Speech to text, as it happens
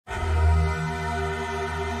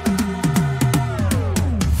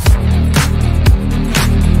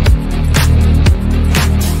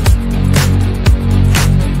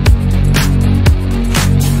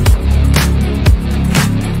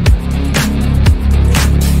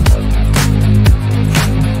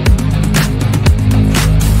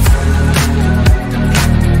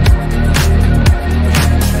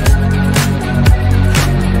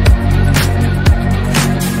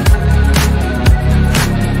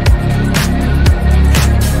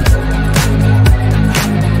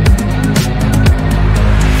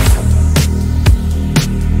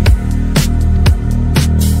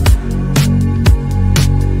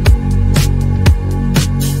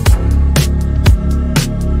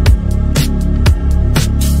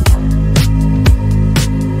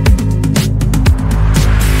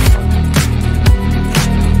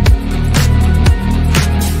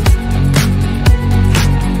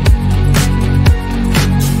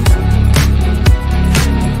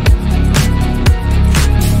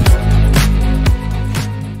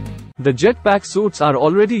The jetpack suits are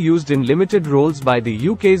already used in limited roles by the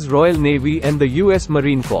UK's Royal Navy and the US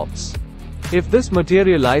Marine Corps. If this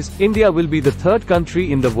materializes, India will be the third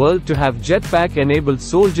country in the world to have jetpack-enabled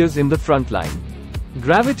soldiers in the front line.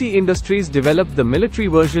 Gravity Industries developed the military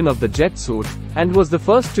version of the jet suit, and was the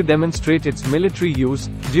first to demonstrate its military use,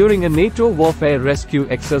 during a NATO warfare rescue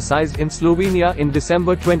exercise in Slovenia in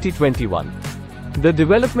December 2021. The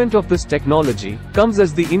development of this technology comes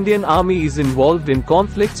as the Indian Army is involved in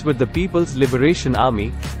conflicts with the People's Liberation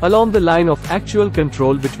Army, along the line of actual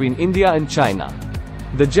control between India and China.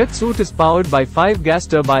 The jet suit is powered by 5 gas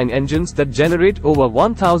turbine engines that generate over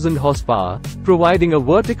 1000 horsepower, providing a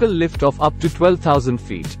vertical lift of up to 12,000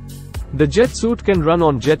 feet. The jet suit can run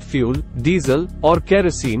on jet fuel, diesel, or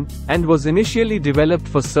kerosene, and was initially developed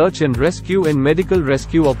for search and rescue and medical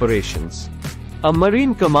rescue operations. A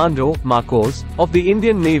Marine Commando, MACOS, of the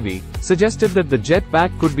Indian Navy, suggested that the jetpack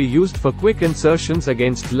could be used for quick insertions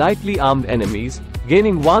against lightly armed enemies,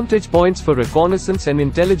 gaining vantage points for reconnaissance and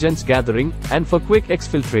intelligence gathering, and for quick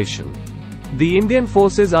exfiltration. The Indian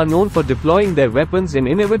forces are known for deploying their weapons in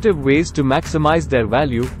innovative ways to maximize their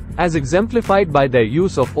value, as exemplified by their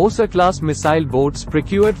use of Osa-class missile boats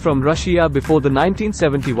procured from Russia before the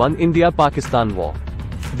 1971 India-Pakistan War.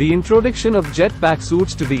 The introduction of jetpack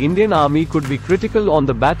suits to the Indian Army could be critical on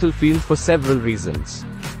the battlefield for several reasons.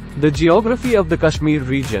 The geography of the Kashmir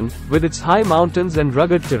region, with its high mountains and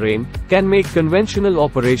rugged terrain, can make conventional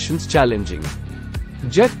operations challenging.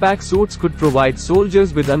 Jetpack suits could provide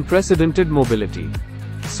soldiers with unprecedented mobility.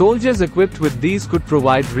 Soldiers equipped with these could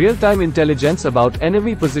provide real-time intelligence about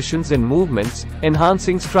enemy positions and movements,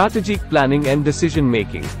 enhancing strategic planning and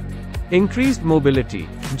decision-making. Increased mobility.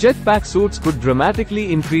 Jetpack suits could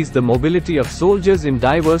dramatically increase the mobility of soldiers in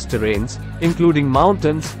diverse terrains, including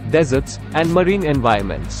mountains, deserts, and marine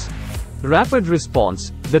environments. Rapid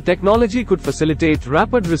response. The technology could facilitate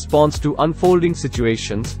rapid response to unfolding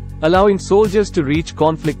situations, allowing soldiers to reach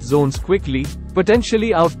conflict zones quickly, potentially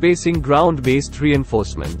outpacing ground-based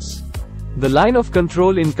reinforcements. The line of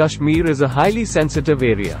control in Kashmir is a highly sensitive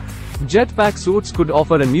area. Jetpack suits could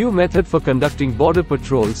offer a new method for conducting border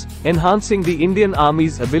patrols, enhancing the Indian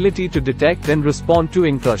Army's ability to detect and respond to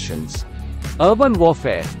incursions. Urban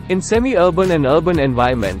warfare. In semi-urban and urban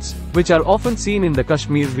environments, which are often seen in the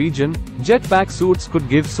Kashmir region, jetpack suits could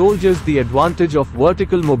give soldiers the advantage of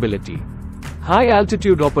vertical mobility.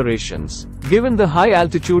 High-altitude operations. Given the high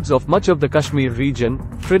altitudes of much of the Kashmir region,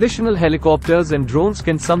 traditional helicopters and drones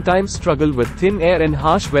can sometimes struggle with thin air and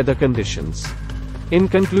harsh weather conditions. In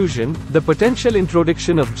conclusion, the potential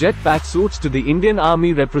introduction of jetpack suits to the Indian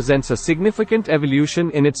Army represents a significant evolution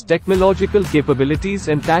in its technological capabilities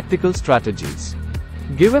and tactical strategies.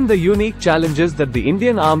 Given the unique challenges that the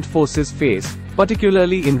Indian armed forces face,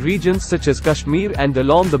 particularly in regions such as Kashmir and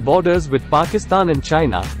along the borders with Pakistan and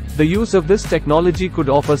China, the use of this technology could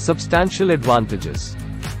offer substantial advantages.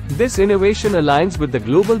 This innovation aligns with the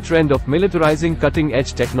global trend of militarizing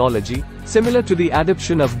cutting-edge technology, similar to the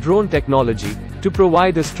adoption of drone technology, to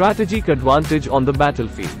provide a strategic advantage on the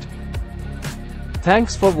battlefield.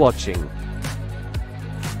 Thanks for watching.